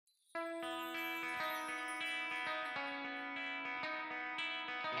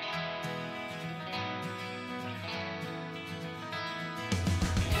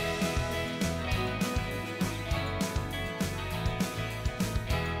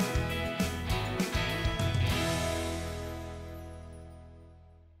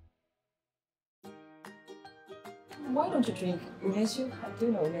Why don't you drink uneshu? Do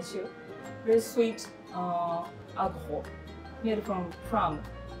you know uneshu? Very sweet alcohol made from plum.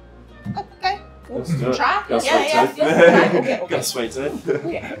 Okay. Let's do it. Try? Got Yeah, sweet yeah. tooth. Okay. Got sweet tooth.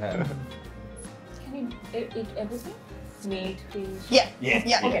 Okay. Can you eat everything? Meat, fish. Yeah. Yeah.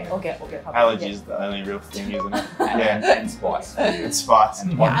 Okay. Allergies is the only real thing, isn't it? And, Yeah. and spice. It's spice.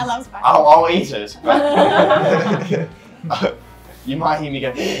 And Yeah, I love spicy. I'll eat it. But you might hear me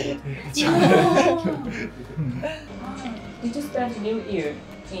go. You just spent New Year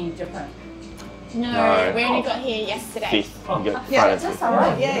in Japan. No, we only got here yesterday. Fifth. You got Yeah, Friday just fifth.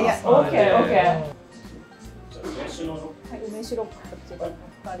 arrived. Yeah. Okay. 梅酒のはい、梅酒ロックこちらお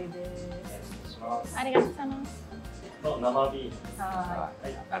二人です。ありがとうございます。生ビール。は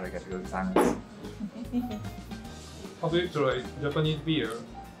ありがとうございます。Have you tried Japanese beer?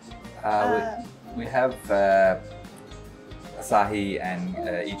 We have Asahi and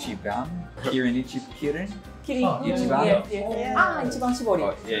Ichiban. Kirin Ichiban. い。キリン。あ一番 Yeah. ああ、一番搾り。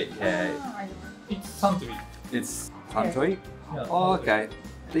 Oh, yeah. It's Suntory. It's Santoi. Yeah. Oh, okay.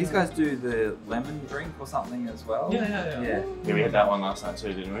 These guys do the lemon drink or something as well. Yeah. Yeah. Yeah, we had that one last night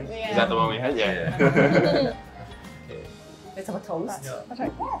too, didn't we? Yeah. Is that the one we had? Yeah. Okay. Let's have a toast. Yeah.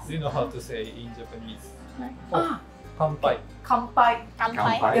 Do you know how to say in Japanese? No. Ah. 乾杯. 乾杯。乾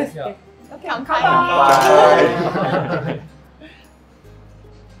乾杯杯。 Yes. Yeah. Okay. 乾杯。乾杯。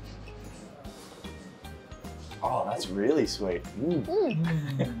 Oh, that's really sweet. Mm.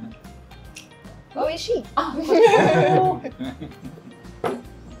 美味しい。あ、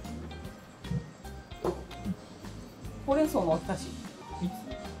ほうれん草のおひたし。 It's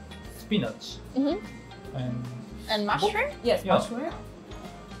spinach. Mhm. And, And mushroom? Yes, Yeah. mushroom.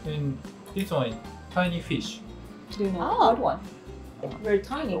 and this one is tiny fish. Do you know Oh. what one? Very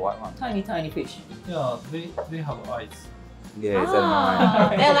tiny. The white one. Tiny fish. Yeah, they have eyes. Yeah, is that Ah.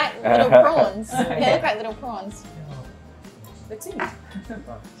 right? They're like little prawns. They look like little prawns. Let's see.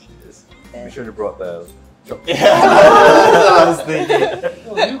 We should have brought the Yeah, that's what I was thinking.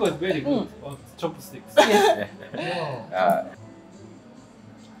 Oh, you got very good on chopsticks. Yes. uh,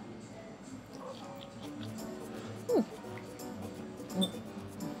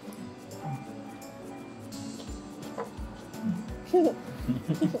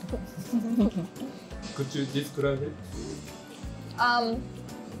 Could you describe it?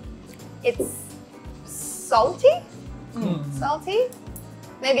 It's salty. Mm. Salty.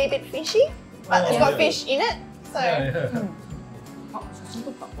 Maybe a bit fishy, but it's got yeah. fish in it. So Yeah. あ、写真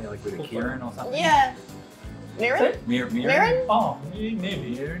撮った。 yeah, like with a Kirin or something. yeah. Mirin? Mirin? Oh,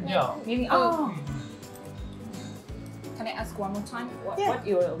 maybe. Yeah. Maybe. Ah. Can I ask one more time? Yeah. What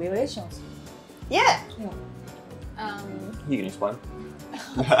your relations? Yeah. Yeah. You can explain.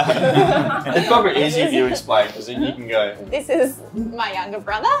 It's probably easier if you explain because then you can go. This is my younger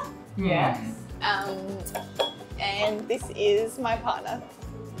brother, Yes. and this is my partner,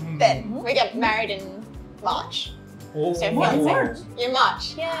 Mm. Ben. We got married in March. Oh, So What? fiancé. March? In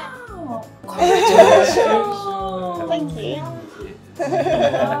March, yeah. Wow. Congratulations. Thank you.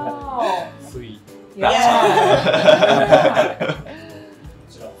 Wow. Sweet. Yeah.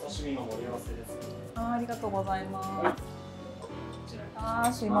 こちらお刺身の盛り合わせです。ありがとうございます。こちら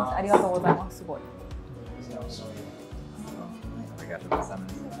にすいません。ありがとうございます。すごい。こちらお醤油。 Arigatou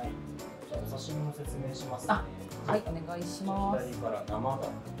gozaimasu. はい。じゃあお刺身の説明しますね。あはい、お願いします。左から生が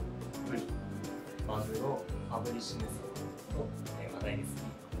ブリ、マグロ、炙りしめ鯖とマダイですね。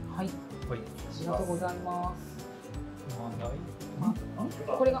はい、はい。ありがとうございます。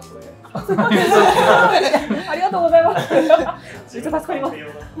これが。これありがとうございます。めっちゃ助かります。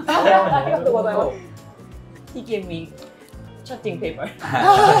ありがとうございます。He gave me chatting paper.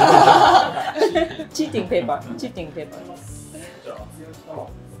 Cheating paper. Cheating paper. じゃあ厚焼き卵。は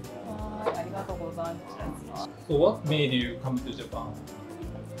い、ありがとうございます。 So what made you come to Japan?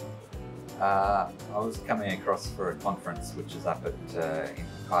 I was coming across for a conference which is up at in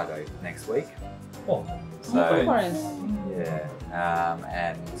Hokkaido next week. Oh, So Conference. yeah,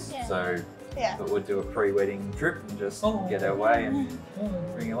 and Yeah. so Yeah. thought we'd do a pre-wedding trip and just Oh. get our way and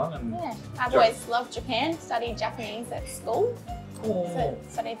bring along and Yeah. I've always loved Japan, studied Japanese at school, so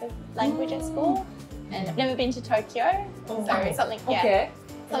studied the language at school, and I've never been to Tokyo, so something, Okay.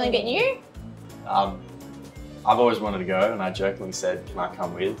 something a bit new. I've always wanted to go, and I jokingly said, "Can I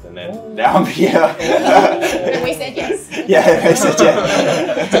come with?" And then now I'm here. And we said yes. Yeah, I said yeah.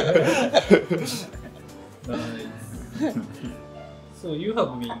 Nice. So you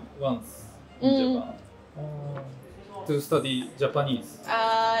have been once in Japan to study Japanese.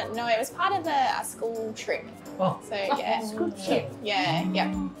 No, it was part of a school trip. Oh. So yeah, school trip.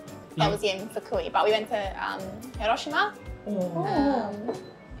 Yeah. That was in Fukui, but we went to Hiroshima,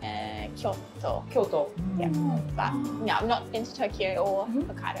 Kyoto. 京都。 Yeah, but no, I've not been to Tokyo or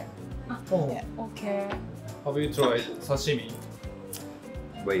Hokkaido. Oh. Yeah. Okay. Have you tried sashimi?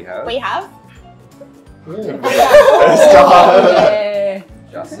 We have. We have. Okay.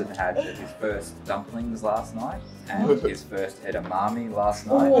 Justin had his first dumplings last night, and his first edamame last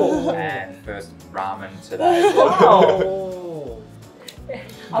night, Oh. and first ramen today. Wow. Oh.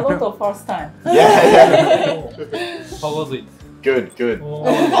 A lot of first time. Yeah. How was it? Good, good. Oh.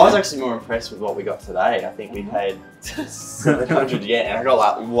 I was actually more impressed with what we got today. I think we paid 700 yen and I got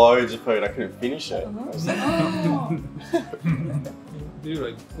like loads of food. I couldn't finish it. Oh. Do you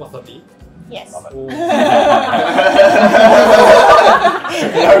like wasabi? Yes. Love it. Oh.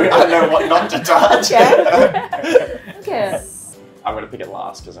 I know what not to touch. Okay. I'm going to pick it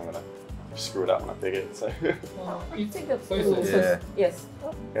last because I'm going to screw it up when I pick it. So, You think that's So you said- Yes.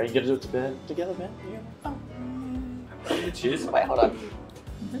 yeah, you get to do it together, man. Cheers. Wait, hold on.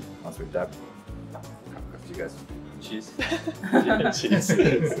 Once we've dabbed. You guys. Cheers. Yeah, cheers.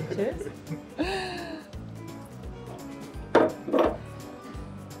 Cheers.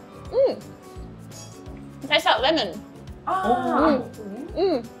 It tastes like lemon. Ah.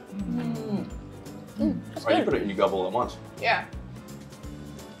 Mm. Mm. Oh, you put it in your gob all at once. Yeah.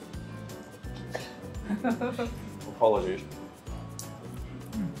 Apologies.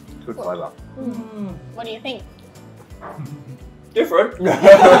 Good flavour. Mm. What do you think? Different.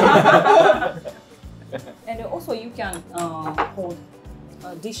 And also you can hold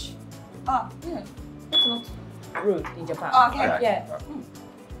a dish. Oh, It's not rude in Japan. oh okay. Yeah.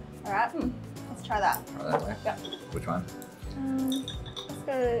 All right. Let's try that. Right that way. Yeah. Which one? Let's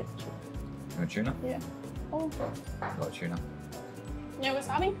go. You want tuna? Yeah. Oh, Got tuna. no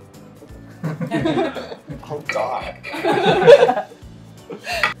wasabi. I'll die.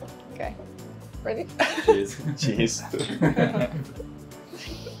 Okay. Ready? Cheers. Cheers.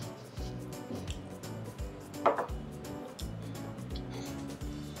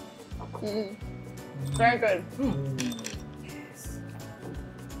 Very good.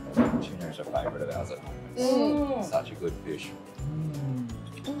 Tuna is a favourite of ours. Mm. Such a good fish.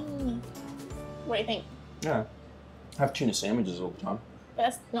 What do you think? Yeah. I have tuna sandwiches all the time.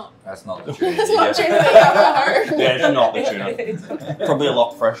 That's not. That's not the tuna. That's not Yeah. tuna that you have at home. Yeah, it's not the tuna. Probably a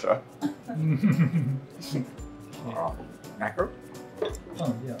lot fresher. Alright. Mackerel?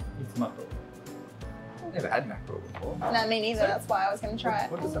 Oh, yeah, it's mackerel. Never had mackerel before. No, me neither. That's why I was going to try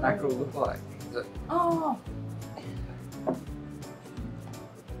it. What does the mackerel look like? Is it Oh.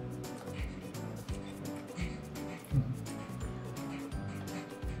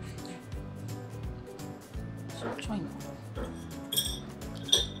 Try now.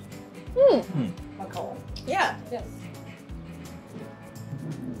 Macao. Yeah. Yes.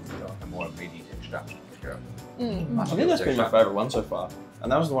 like a more meaty texture? Yeah. I think that's been my favourite one so far.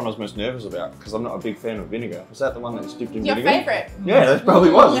 And that was the one I was most nervous about because I'm not a big fan of vinegar. Was that the one that's dipped in Your vinegar? favourite? Yeah, that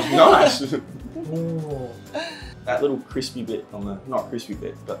probably was. It was nice. Oh. That little crispy bit on the, not crispy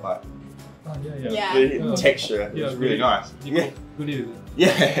bit, but like Ah, yeah, Yeah. the Yeah. texture Yeah, was really nice. Yeah. Grilled.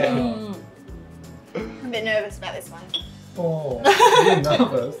 Yeah. Mm. I'm a bit nervous about this one. Oh, you're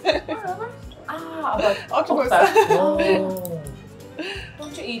nervous. Ah, but Octopus. Oh.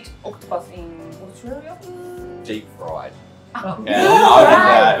 Don't you eat octopus in Australia? Deep fried. Yeah, I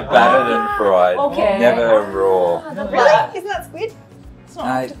would Battered and fried. Okay. Never raw. Ah, that's Really? Isn't that squid? It's not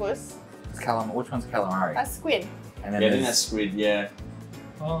No. octopus. It's which one's calamari? That's squid. And then Yeah, I think there's that's squid, yeah.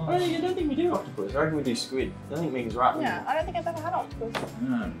 Oh. I don't think we do octopus. I reckon we do squid. I think Megan's right. Yeah, I don't think I've ever had octopus.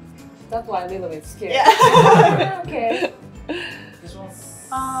 That's why I'm a little bit scared. Yeah. Okay. 失礼します。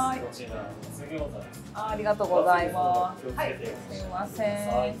はーいこちら、水餃子です。ありがとうございます。気をつけてすみません。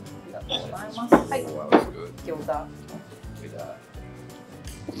あはいりがとうございます。はい。 Oh, that was good. 餃子。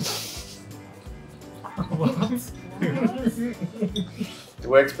 It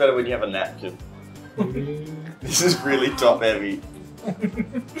works better when you have a napkin. This is really top heavy.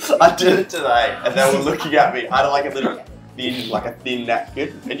 I did it today and they were looking at me. I had like a little thin, like a thin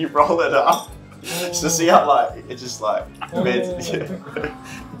napkin and you roll it up. So see how like, it's just like, bends. I've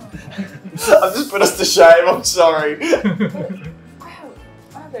just put us to shame, I'm sorry.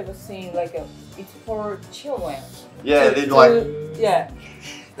 I've ever seen like a, it's for children. Yeah, then like, Yeah.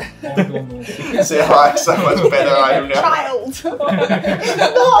 see how like so much better I am now. Child.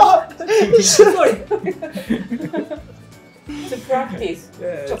 Sorry. To practice.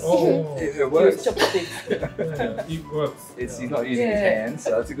 Oh. It works. Use chopsticks. Yeah, it works. It's Yeah. you're not using your Yeah. hands,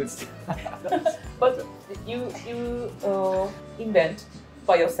 so it's a good start. But you invent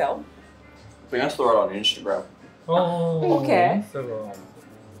by yourself. We're gonna throw it on Instagram. Oh. Okay. So,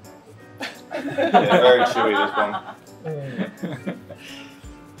 Yeah, very chewy this one.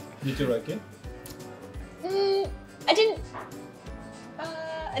 Did you like it?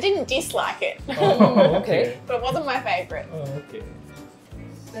 I didn't dislike it, Oh, Okay. but it wasn't my favorite. Oh, okay.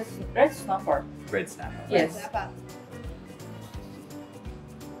 Red snapper. Red snapper. Yes. Snapper.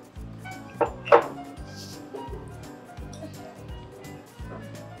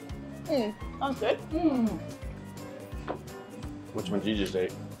 Sounds good. Which one did you just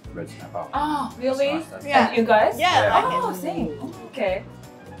eat? Red snapper. Oh, really? Nice, that's Yeah. And you guys? Yeah, I like Oh, same. Okay.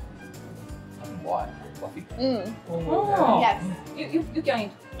 white, fluffy. it. Oh. Yes. You can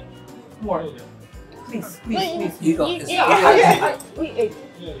eat more. Please, please. You got You- this. you- We ate.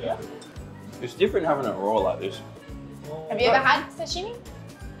 Yeah. It's different having it raw like this. Have you ever had sashimi?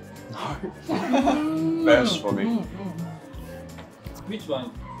 No. First for me. Which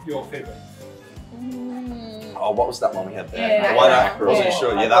one your favorite? Oh, what was that one we had there? Yeah. The one acre, wasn't Yeah.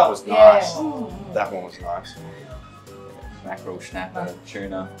 sure. Yeah, that was Yeah. nice. Mm. That one was nice. Mackerel, snapper,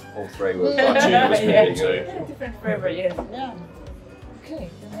 tuna, all three were Oh, tuna was Yeah. pretty good. Yeah, different flavor, yes. Yeah. Okay,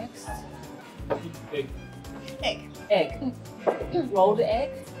 the next Egg. Egg. egg. Rolled egg.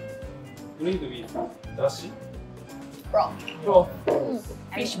 Grilled with dashi. Broth. Broth.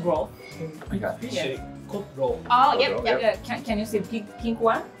 Fish broth. Okay. Fish Yeah. egg cod roll. Oh, yep, Yep. yep. Yeah, can you see pink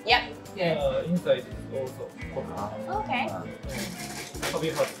one? Yep. Yeah. Inside is also cod roll. Okay. Have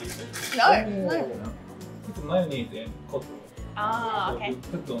you had this? No. No. It's mayonnaise and cod roll. Ah, So okay. you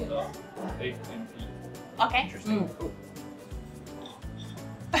put on the egg and eat. Okay. Interesting. Mm.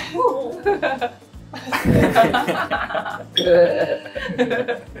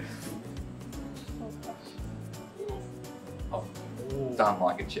 Good. Done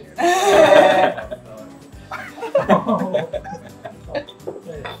like a chair.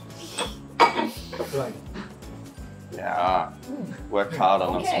 Right. Yeah. Work harder,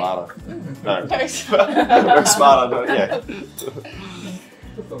 not Okay. smarter. No. Toast. Work smarter, not, yeah.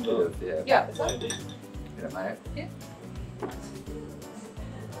 Put on Bit the of, yeah, Yeah. mayonnaise. bit of mayo.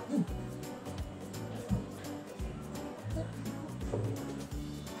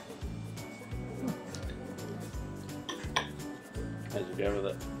 How'd you go with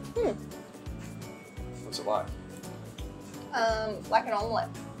it? What's it like? Like an omelette.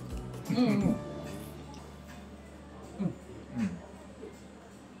 Mm.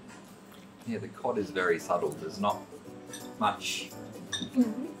 Yeah, the cod is very subtle. There's not much.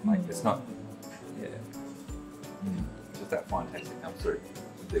 Like it's not. Yeah. Just that fine taste that comes through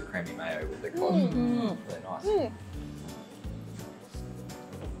with the creamy mayo with the cod. Mm. Really nice.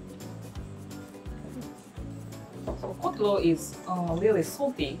 So cod roll is really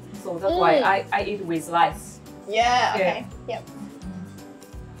salty, so that's why I eat with rice. Yeah, okay. Yep.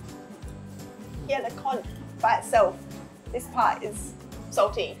 Yeah, the cod by itself, this part is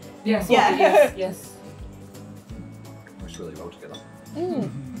salty. Yes, Yeah. yes, yes. Works really well together.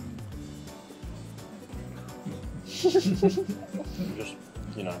 Just,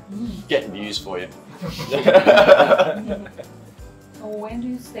 you know, getting views for you. So when do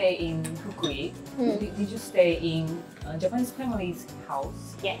you stay in Fukui? Did you stay in Japanese family's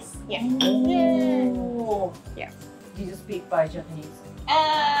house? Yes, yeah. Oh. Yeah. Did you speak by Japanese?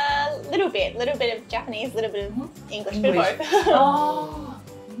 Little bit of Japanese, little bit of English, bit of English. both. Oh.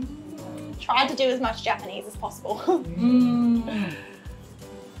 Tried to do as much Japanese as possible.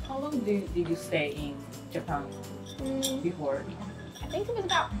 How long did you stay in Japan before? I think it was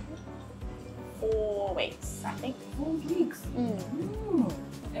about 4 weeks, I think. 4 weeks.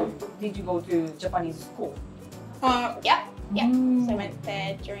 And did you go to Japanese school? Yeah. So I went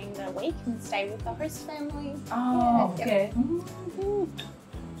there during the week and stayed with the host family. Oh, Yeah. okay.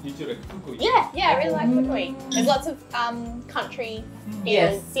 Did you like Fukui? Yeah, I really like Fukui. There's lots of country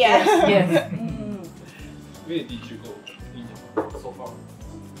Yes. fields. Yeah. Yes. Where did you go in Japan so far?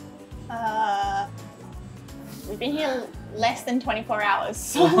 We've been here less than 24 hours.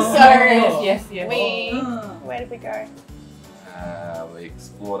 So yes. where did we go? We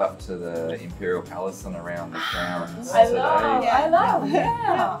explored up to the Imperial Palace and around the grounds I today. love,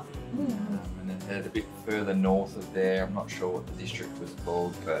 yeah. And then headed a bit further north of there. I'm not sure what the district was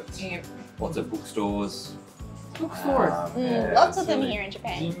called, but lots of bookstores. Bookstores. Yeah, Lots of it's them really- here in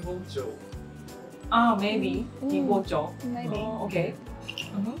Japan. Jinbocho. Ah, maybe. Jingocho. Maybe. Oh, okay.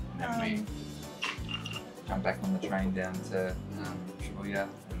 And then we come back on the train down to Shibuya.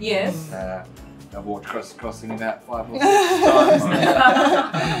 Yes. I walked across the crossing about 5 or 6 times.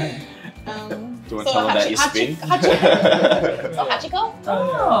 Do you want to tell them about your spin? Hachiko?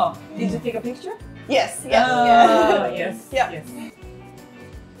 Oh, did you take a picture? Yes, Yes. Yep. Yes.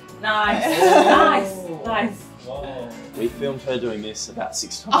 Nice. Nice. Wow. Wow. We filmed her doing this about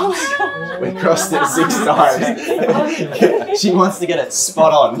 6 times. Oh my god. We crossed it 6 times. She wants to get it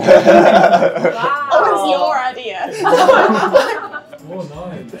spot on. That was your idea. Oh,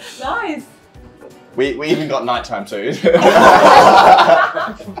 nice. Nice. We even got nighttime too.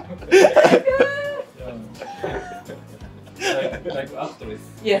 Like actress.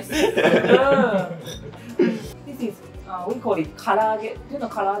 Yes. This is we call it karage. Do you know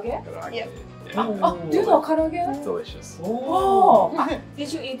karage? Yeah. Oh, do you know karage? Delicious. Oh.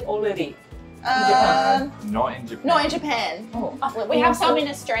 Did you eat already? Not in Japan. Not in Japan. Oh. We have some in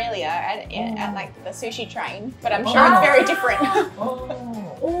Australia at like the sushi train, but I'm sure it's very different. Oh.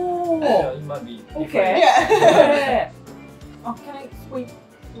 Oh. Yeah, it might be. Okay. Yeah. Okay. Oh, can I squeeze?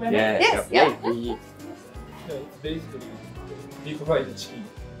 Yeah. Yes, yeah. yeah. Yeah, it's basically deep fried chicken.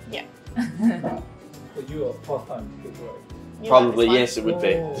 Yeah. For your first time deep fried. You Probably like yes, it would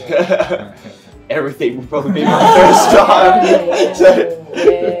be. Oh. Everything would probably be my first time.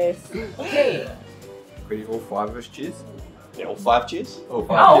 Yes. Okay. Could you all 5 of us cheers? Yeah, all 5 cheers. All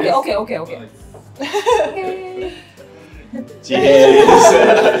 5 Oh, cheers. okay. Nice. Okay.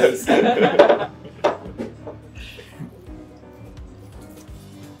 Cheers.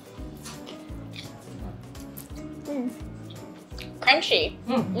 Crunchy.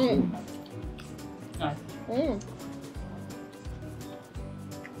 Mm. Mm. Nice. Mm.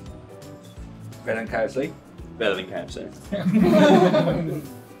 Better than KFC? Better than KFC.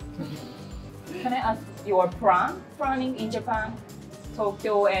 Can I ask your planning in Japan,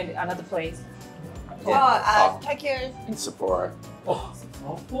 Tokyo, and another place? Tokyo. In Sapporo. Oh,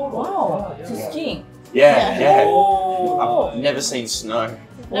 Wow. yeah. To skiing. Yeah. Oh. I've never seen snow.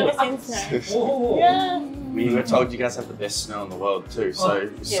 Never seen snow. Oh. Yeah. We were told you guys have the best snow in the world too, so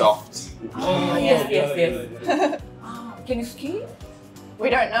Yes. soft. Oh, Yeah, yes. yeah. Can you ski? We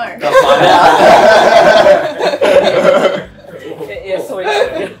don't know. Gotta find out. Yes, sorry.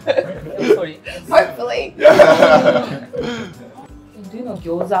 Sorry. Hopefully. Do you know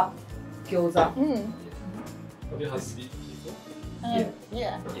gyoza? Gyoza. Mm. Have you had it before?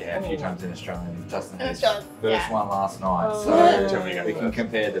 Yeah. Yeah, a few times in Australia. Justin had his Just, first yeah. one last night, Oh. so Tell me we can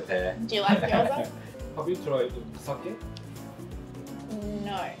compare the pair. Do you like gyoza? Have you tried sake?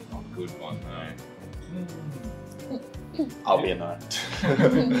 No. Not a good one, no. I'll be a no.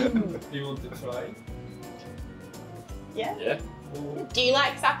 Do you want to try? Yeah. Yeah. Oh. Do you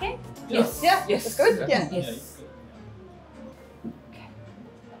like sake? Yes. Yeah. Yes. It's good. Yeah. Yes.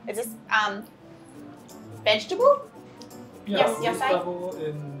 Is this vegetable? Yeah, Yes, vegetable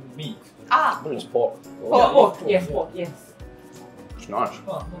and meat. Ah. It's pork. Pork. Yes. Pork. Yes. It's nice.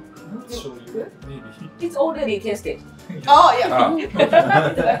 Ah, not sure you maybe. It's already tasted. Oh yeah. Oh.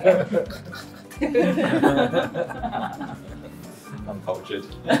 Uncultured.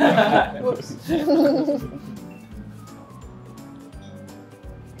 Whoops.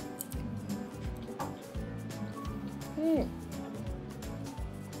 Mm.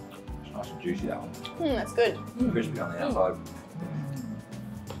 It's nice and juicy, that one. That's good. Crispy on the outside.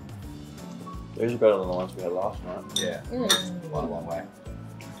 These are better than the ones we had last night. Yeah, Mm. quite a long way.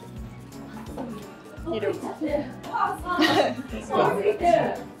 You do.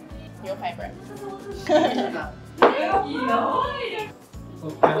 Your favourite. So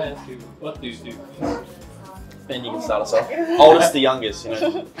can I ask you, what do you do? Then you can start us off. Oldest to youngest, you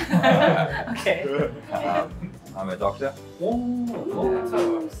know. Okay. I'm a doctor.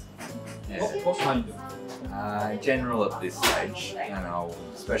 Oh, Yeah. what kind of? General at this stage, and I'll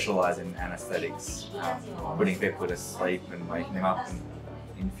specialise in anaesthetics, putting people to sleep and waking them up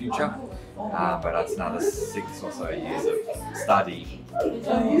in future. But that's another 6 or so years of study.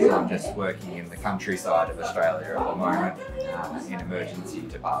 So I'm just working in the countryside of Australia at the moment in emergency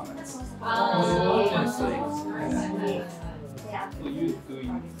departments. Mostly. So you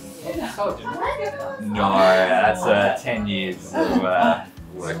doing surgery? No, that's 10 years of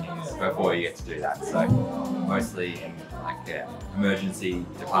working before you get to do that. So mostly in emergency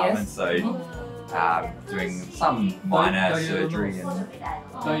departments. So doing some minor surgery and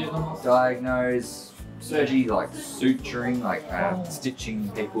diagnose surgery like suturing, like stitching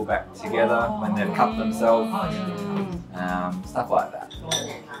people back together when they've cut themselves, stuff like that.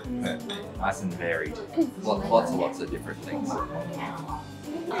 But nice and varied. Lots of different things.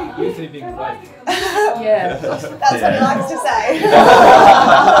 You're saving life. Yeah. That's what he likes to say.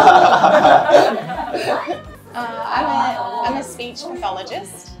 I'm a speech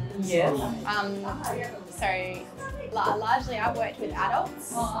pathologist. Yes. So largely I've worked with adults.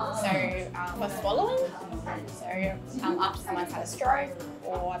 So for swallowing. So after someone's had a stroke,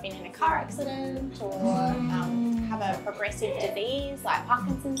 or I've been in a car accident, or have a progressive disease like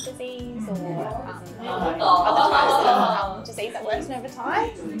Parkinson's disease or other types of disease that worsen over time.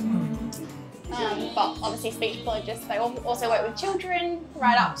 But obviously speech pathologists, they also work with children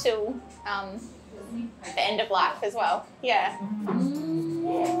right up till the end of life as well. Yeah.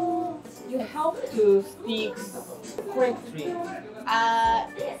 You help to speak correctly.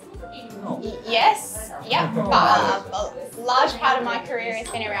 Yes, yeah, but a large part of my career has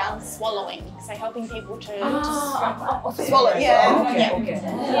been around swallowing, so helping people to just swallow. Yeah, Okay, okay.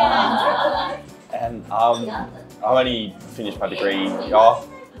 And I've only finished my degree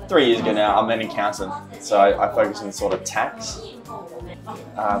 3 years ago now. I'm an accountant, so I focus on sort of tax.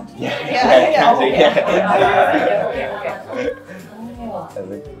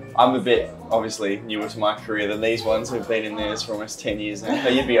 I'm a bit obviously newer to my career than these ones who've been in theirs for almost 10 years now.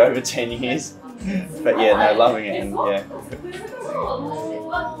 You'd be over 10 years. But yeah, no, loving it and yeah.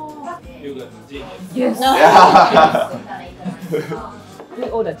 Yes. We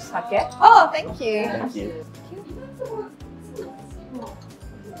ordered sake. Oh, thank you. Thank you.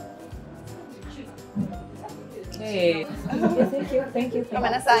 Okay. Thank you, thank you. ごめ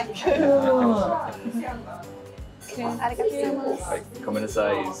んなさい。 Okay. ありがとうございます。 Wait,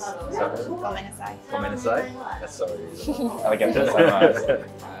 Komenasai is sorry. ごめんなさい。 Komenasai? That's sorry. Arigatou gozaimasu.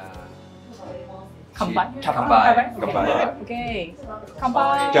 Kanpai. Kanpai. Kanpai. Okay.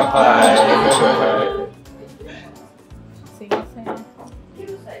 Kanpai. Kanpai. すいません。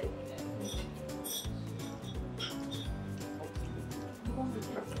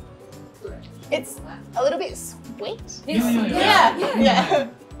It's a little bit sweet. Yeah. Yeah.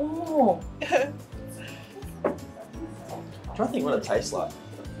 Oh. I'm trying to think what it tastes like.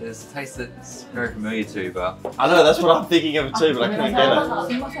 There's a taste that's very familiar to, but I know, that's what I'm thinking of too, but I couldn't get it.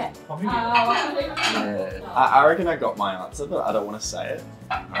 すいません。 yeah. I reckon I got my answer, but I don't want to say it.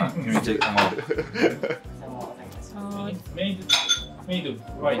 Alright, give me two. Come on. It's made of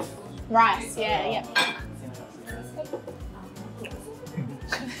rice. Rice. Yeah. Yeah.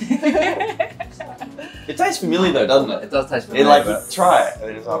 It tastes familiar though, doesn't it? It does taste It familiar. like, but try it.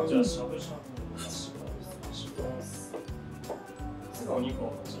 And it's like, お肉を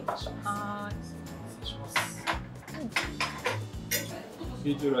お持ちします。は失礼します。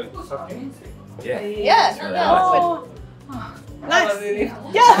 Did you like sake? yeah. Yeah. really Yeah. nice. Nice.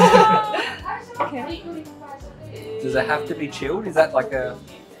 Yeah. Okay. Does it have to be chilled? Is that like a,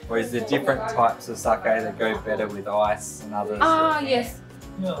 or is there different types of sake that go better with ice and others? Yes.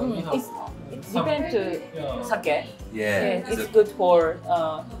 Yeah, we have It depends to yeah. sake. yeah. Yeah, Is it's it good for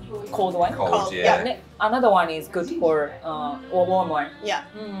cold one. cold? Cold, Yeah. Ne- Another one is good for warm one. Yeah.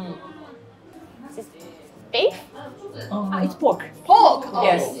 Mm. Beef. It's pork. Pork. Oh.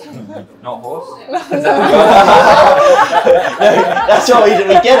 Yes. Not horse. that's what we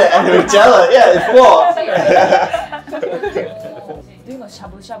get it, and we tell it. Yeah, it's what. Do you know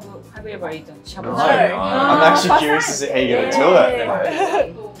shabu shabu? Have you ever eaten shabu No. shabu? I'm actually curious to see how you're going to do it.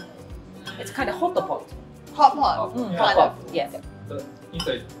 It's kind of hot pot. Hot pot. Mm, Yeah. hot pot. Yes. The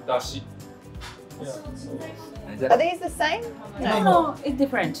inside dashi. Yeah. Is Are that, these the same? No, it's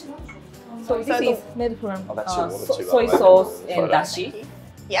different. So this So is made from Oh, that's your water too, by soy the way. sauce and Photo. dashi.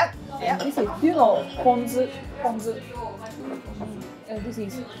 Yep. Yep. This is, do you know ponzu? This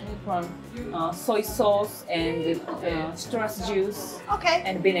is made from soy sauce and citrus juice Okay.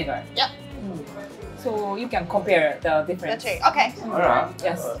 and vinegar. Yep. So you can compare the The difference. two. Okay. Alright.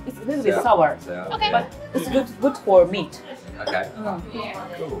 Yes, it's a little bit Yeah. sour, so, Okay. but it's good for meat. okay.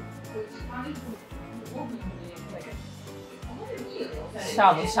 Cool.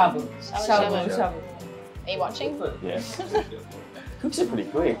 Shabu shabu. Shabu Shabu shabu. Are you watching? Yeah. Cooks it pretty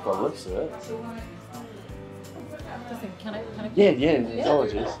quick by the looks of it. Can I? Yeah,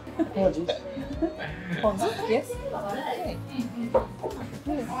 apologies. Apologies. Ponzu? Yes. Okay.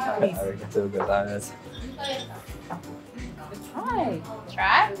 Please Arigatou gozaimasu. try.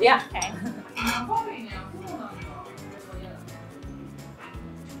 Try. Yeah. Okay.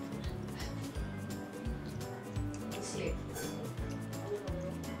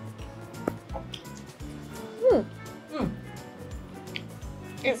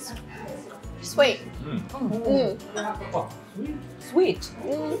 It's sweet. Mm. Sweet.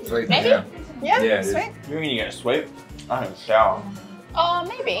 Sweet. Maybe? Yeah. Yeah. Yeah, it is. Sweet. You're going to get sweet. I think it's sour. Oh,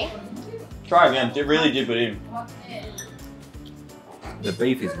 maybe. Try again. Really dip it in. The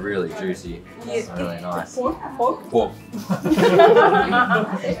beef is really juicy. It's really nice. Pork. Pork.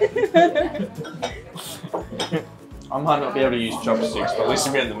 I might not be able to use chopsticks, but at least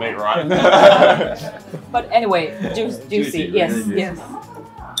I'm getting the meat right. But anyway, juicy. Juicy, Yes. really juicy. Yes.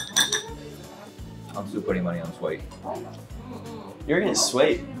 I'm still putting money on sweet. You're getting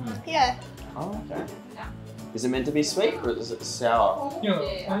sweet. Yeah. Oh, okay. Is it meant to be sweet or is it sour? Yeah,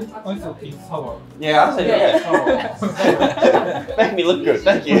 I thought it's sour. Yeah, I said yeah. Sour. Make me look good,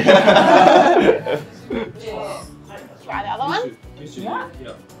 thank you. Try the other one. You should, yeah,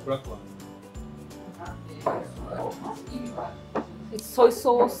 black one. It's soy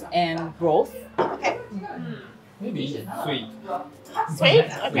sauce and broth. Okay. Maybe sweet. Sweet?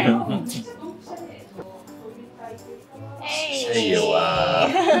 Okay. Hey. There you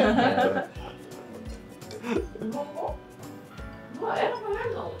are.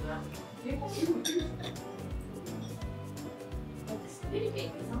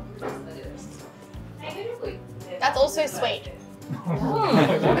 That's also sweet.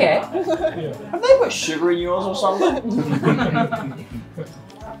 Okay. Have they put sugar in yours or something?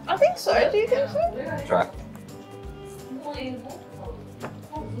 I think so. Do you think so? Try.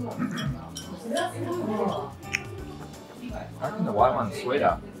 I reckon the white one's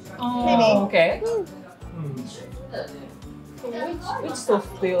sweeter. Maybe. Okay. Mm. Which sauce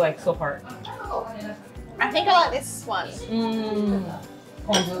do you like so far? I think I like this one.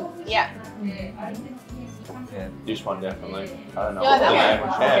 Ponzu. Yeah. Yeah. This one definitely. I don't know. Yeah, that Yeah. one.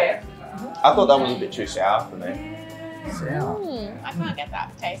 Okay. I thought that was a bit too sour for me. Sour. I can't get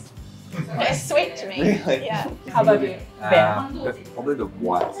that taste. It's sweet to me. Really? Yeah. How about you, Ben? Probably the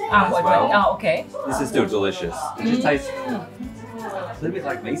white as White well. wine. Okay. This is still delicious. It just tastes a little bit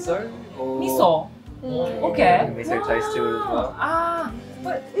like miso. Or Miso. Okay. Miso taste to it as well.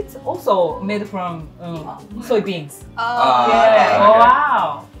 But it's also made from soybeans. Oh, Yeah. okay. Oh,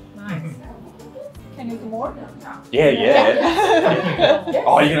 wow. Nice. Can you do more? Yeah.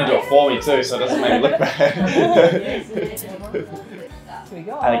 Oh, you're gonna do it for me too, so it doesn't make me look bad. Here we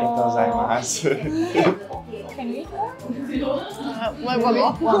go. Arigatou gozaimasu. Can you eat more? One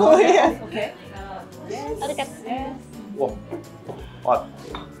more. Yeah. Okay. Arigatou. Whoa. What?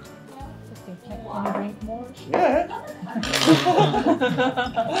 Can you drink more? Yeah.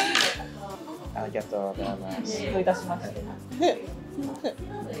 Arigatou gozaimasu. どういたしまして。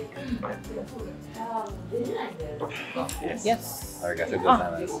Yes. Arigatou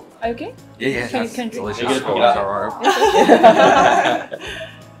gozaimasu. Are you okay? Yeah, Can you- that's can you- delicious. You get it, Oh, pick it up. sorry.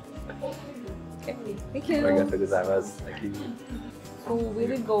 Thank you. Arigatou gozaimasu. Thank you. So we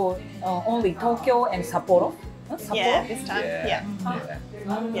will go only Tokyo and Sapporo. Sapporo? Yeah, this time. Yeah. Yeah.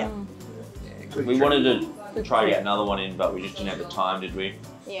 Yeah. Yeah. Good We trip. wanted to try to get another one in, but we just didn't have the time, did we?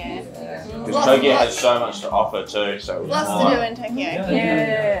 Yeah. Because Tokyo has so much to offer too, so it was Lots more to do like- in Tokyo.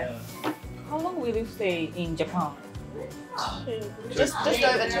 Yeah. How long will you stay in Japan? Just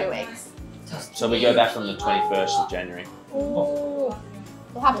over 2 weeks. So we go back on the 21st of January. Oh.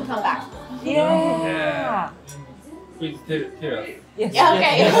 We'll have to come back. Yeah. Please tell us. Yes. Yeah,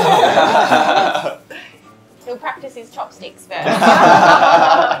 okay. Yes. He'll practice his chopsticks first. I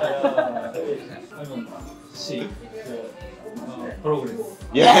don't see the progress.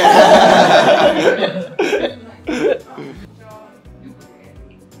 Yeah.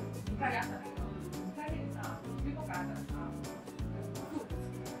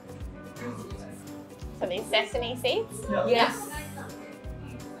 So these sesame seeds. Yes.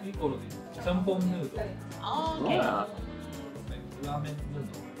 いい頃でちゃんぽんヌードル、 Oh, okay. Wow. ラーメンヌー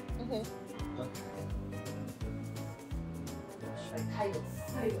ドル。 Mhm.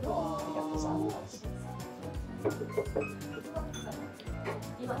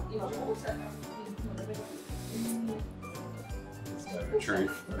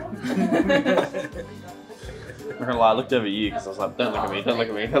 Truth. I'm not gonna lie, I looked over at you because I was like, don't look at me, don't look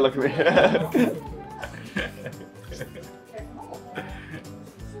at me, don't look at me.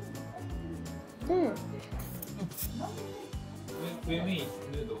 When we eat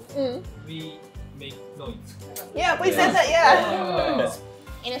noodles, we make noise. Yeah, we said that, yeah.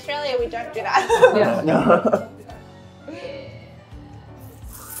 In Australia, we don't do that. Yeah. No.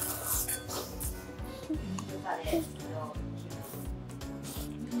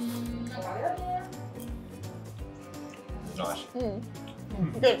 Nice.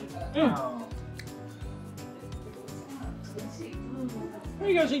 Good. Why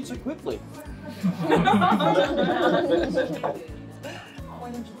you guys eat so quickly?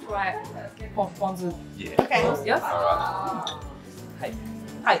 Why don't you try ponzu? Yeah. Okay. Yes. Alright. Hi.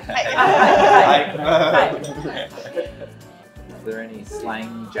 Hi. Hi. Is there any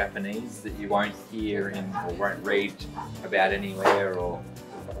slang Japanese that you won't hear in or won't read about anywhere or?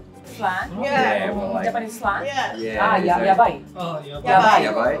 Slang? Yeah. Well, like, Japanese slang? Yeah. yeah. is there- Yabai. Yeah. Yabai.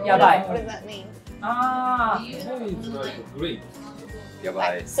 Yabai. Yabai. What does that mean? Yabai is like great. Yabai.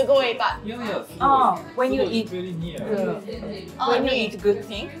 Like sugoi, but Yeah. When you eat very near. when you eat good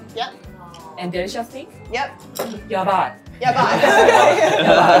thing Yep. and delicious thing, Yep. yabai. Yabai.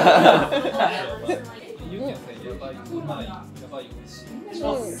 You can say やばい、うまい、やばい、美味しい。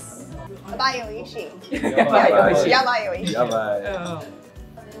やばいおいしい。やばい、美味しい。やばいおいしい。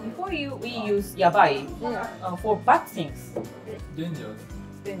 Before we use yabai for bad things. Danger.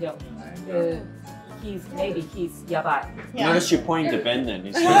 Danger. Maybe he's yabai. Yeah. Notice you're pointing to Ben then.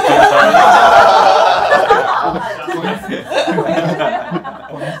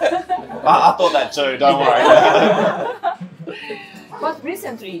 I thought that too, don't worry. But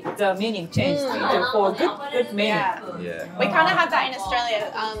recently the meaning changed for good meaning. Yeah. We kind of have that in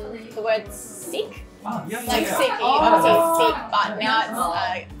Australia. The word sick, Yeah, like sick, obviously sick, but now it's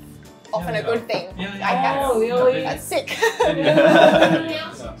often a good thing. Like Oh, really? that's sick.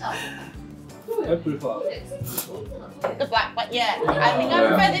 I prefer. The black, but yeah, I think I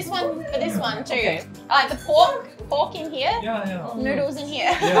prefer this one for this one too. Okay. I like the pork in here, Yeah. noodles in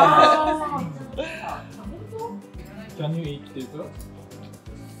here. Yeah. Can you eat dessert?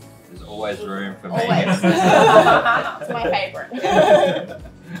 There's always room for me. Always. It's my favorite.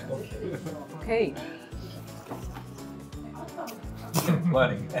 Okay.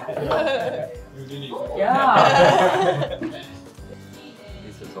 Learning. You really Yeah.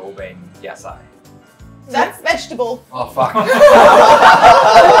 This has all been yasai. That's vegetable. Oh fuck.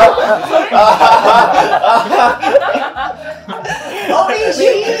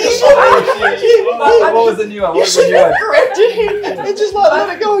 What was the new one? What was the new one? It's just like, let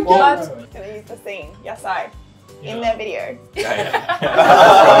it go again. I'm gonna use the scene, yasai, in their video. Yeah.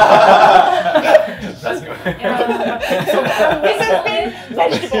 That's good. This has been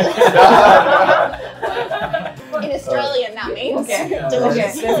vegetable. In Australian, that means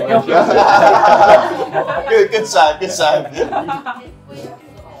delicious. Good save, good save.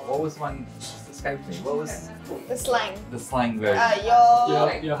 What was one? Escaped me. What was The slang. the slang version? Yo,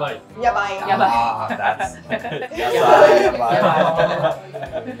 やばい。 yabai. Ah, that's.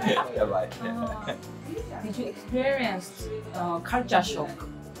 Yabai. Did you experience culture shock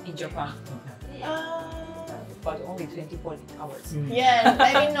in Japan? But only 24 hours. Yeah,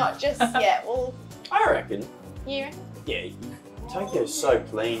 maybe not just yet. Well, I reckon, you. yeah, Tokyo's so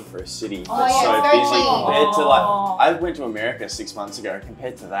clean for a city. Oh, It's yeah, so it's very busy clean. compared to like, I went to America 6 months ago.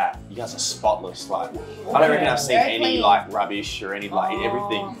 Compared to that, you guys are spotless. Like, I don't reckon I've seen Very any clean. like rubbish or any like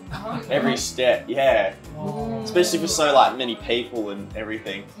everything, every step. Yeah, especially for so like many people and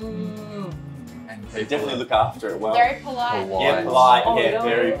everything. And They people definitely look after it well. Very polite. Yeah, polite. Oh, Yeah,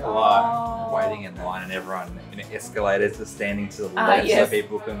 very polite. waiting in line and everyone in escalators are standing to the Ah, left yes. so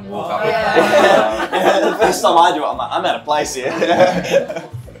people can walk up. Yeah, the first time I do it, I'm like, I'm out of place here.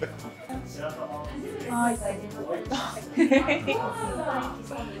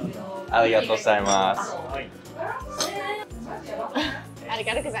 ありがとうございます。あり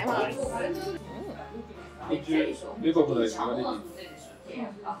がとうございます。レコグナイズがレディ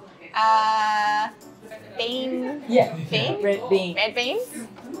Bean. Yeah. Bean? Red bean. Red beans? There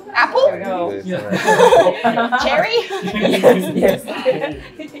we Apple? go. Cherry? Yes.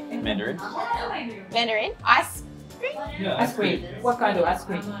 Mandarin. Mandarin? Ice? Ice cream. What kind of ice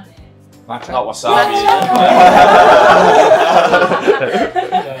cream? Not wasabi.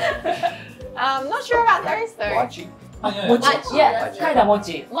 Not sure about those though. Mochi. Mochi. Yeah, kind of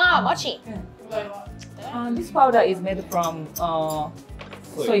mochi. Mochi. This powder is made from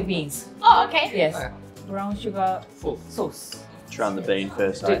soybeans. Oh, okay. Yes. Brown sugar そう。 sauce. Try on the bean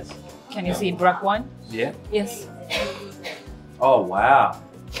first, eh? Can you see black one? Yeah. Yes. Oh wow.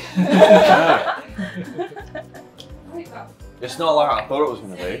 It's not like I thought it was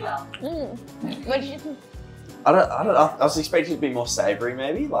going to be. What did you think? I was expecting it to be more savoury,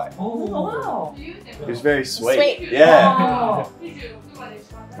 maybe. Like, Oh, wow. it was very sweet. Sweet. Yeah. Wow.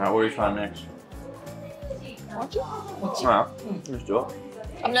 Alright, what are we trying next? Mochi? Alright, let's do it.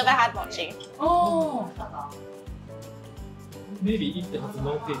 I've never had mochi. Oh. Maybe it has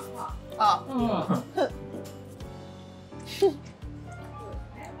no taste. Oh.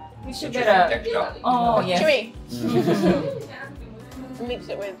 We should Interesting better. texture. Oh, yes. Chewy. Mix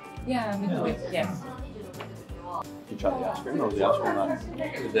it with. Yeah, me too. Yes. You try the ice cream or was the ice cream like?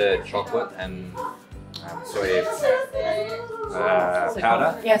 With the chocolate and soy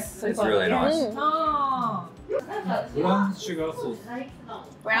powder. Yes. It's really nice. Oh. ブラウンシュガーソース。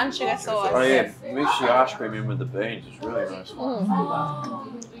 Brown sugar sauce. Oh yeah, mix the ice cream in with the beans. It's really nice.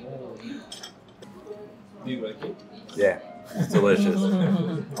 Do you like it? Yeah, it's delicious.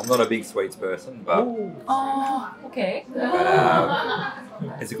 I'm not a big sweets person, but Oh. Okay.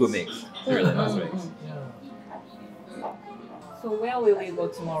 it's a good mix. It's a really nice mix. So where will we go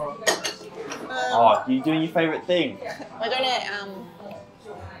tomorrow? Oh, you doing your favourite thing? We're doing it.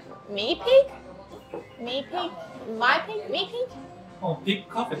 Me pig? Me pig? My pig? Me pig? Oh, big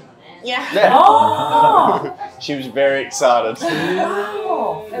cafe. Yeah. Yeah. Oh. She was very excited.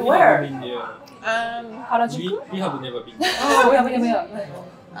 Wow. We Where? haven't been there. Harajuku? We have never been. Oh, yeah.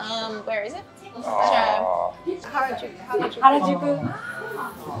 Where is it? Oh. Harajuku. Harajuku.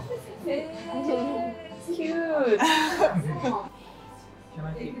 Cute. Can I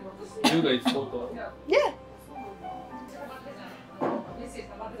take you guys photo? Yeah.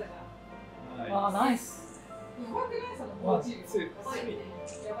 Wow, nice. 1, 2, 3.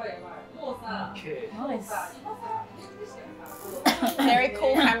 Okay. Nice. Very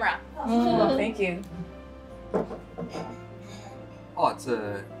cool camera. Thank you. Oh, it's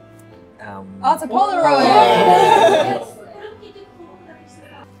a. Oh, it's a Polaroid.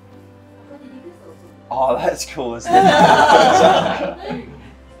 Oh, that's cool, isn't it?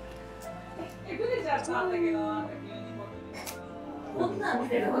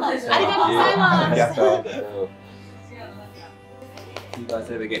 If you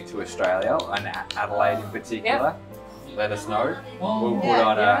guys ever get to Australia, and Adelaide in particular, let us know. We'll put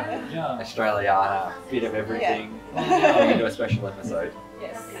on a Yeah. Australiana bit of everything. We can do a special episode.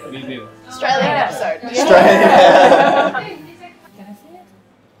 Yes. We will. Australian episode. Australia. Can I see it?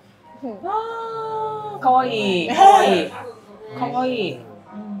 Ah, kawaii. Kawaii. Kawaii.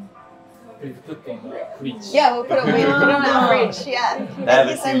 Please put on the fridge. Yeah, we'll put it on our fridge. Yeah. They have Thank a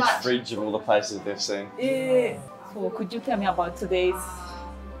you so huge much. fridge of all the places they've seen. So could you tell me about today's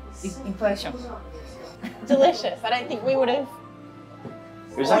impression? Delicious. I don't think we would have.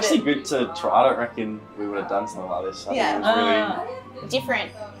 It was actually good to try. I don't reckon we would have done something like this. I think it was really,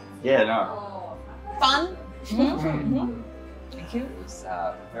 Different. yeah, no. Fun. Thank you. It was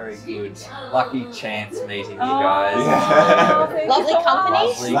very good. Lucky chance meeting you guys. Yeah. Thank you Lovely so much. company.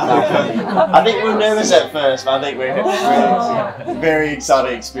 Lovely company. I think we were nervous at first, but I think we're really very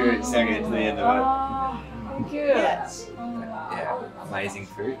exciting experience now getting to the end of it. Thank you. Yeah. Yeah, amazing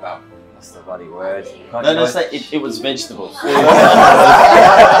food. That's the bloody word. No, just say it was vegetables. We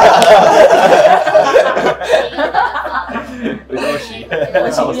will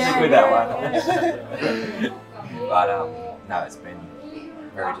stick with that one. But no, it's been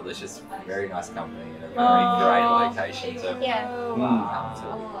very delicious, very nice company, and a very great location to Yeah. come to.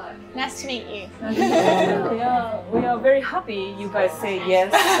 Nice to meet you. Yeah, we are very happy you guys say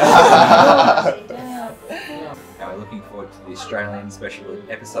yes. And we're looking forward to the Australian special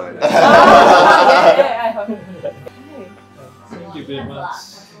episode. I hope. Thank you very much.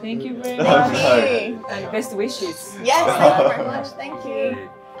 Thank you very No, much. no. Thank you. And best wishes. Yes, thank you very much. Thank you.